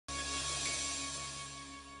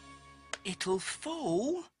It'll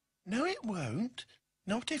fall. No, it won't.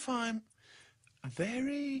 Not if I'm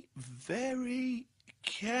very, very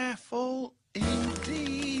careful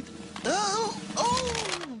indeed. Oh!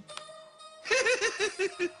 Oh!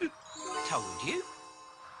 Told you.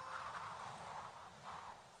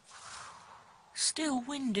 Still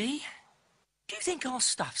windy. Do you think our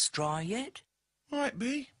stuff's dry yet? Might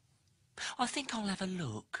be. I think I'll have a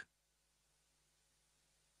look.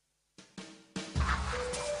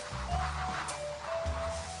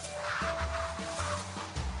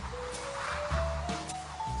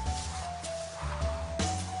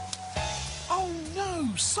 Oh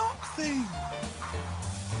no, sock thing!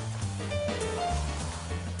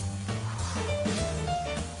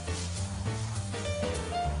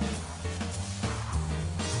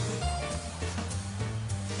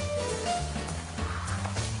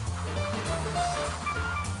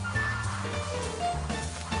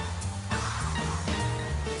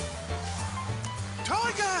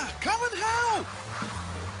 Tiger, come and help!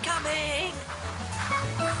 Coming!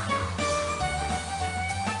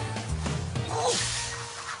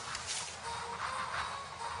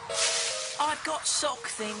 I've got sock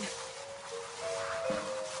thing.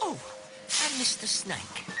 Oh, and Mr.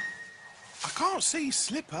 Snake. I can't see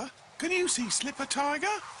Slipper. Can you see Slipper, Tiger?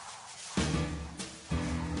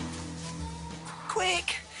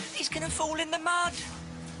 Quick! He's gonna fall in the mud.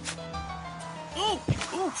 Oh,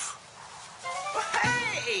 oof!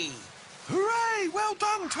 Hey! Hooray! Well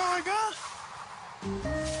done, Tiger!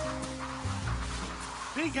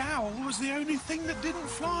 Big Owl was the only thing that didn't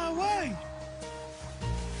fly away.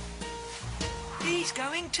 He's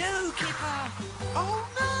going too, Kipper. Oh,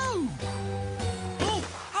 no! Oh,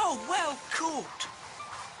 Oh, well caught.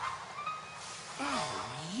 oh,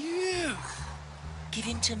 you! Give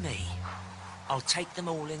him to me. I'll take them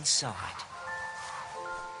all inside.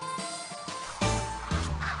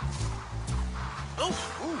 Oh,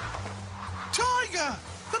 oh. Tiger!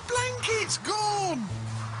 The blanket's gone!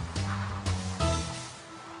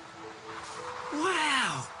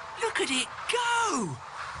 Wow! Look at it go!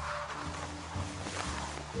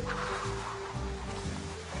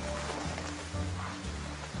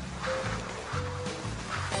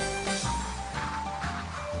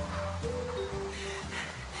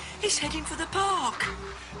 He's heading for the park.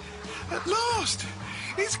 At last!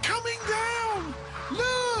 It's coming down!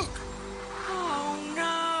 Look! Oh,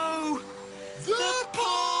 no! The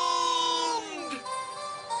pond!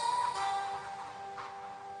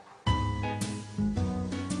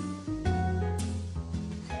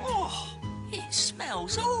 Oh, it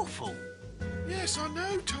smells awful. Yes, I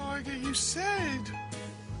know, Tiger, you said.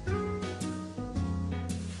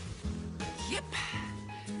 Yep.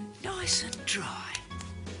 Nice and dry.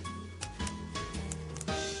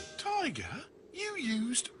 Tiger, you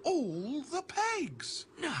used all the pegs.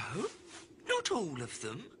 No, not all of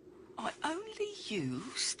them. I only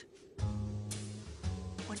used...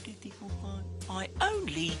 I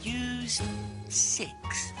only used 6.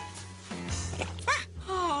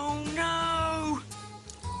 Oh, no!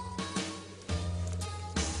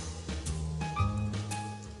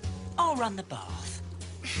 I'll run the bath.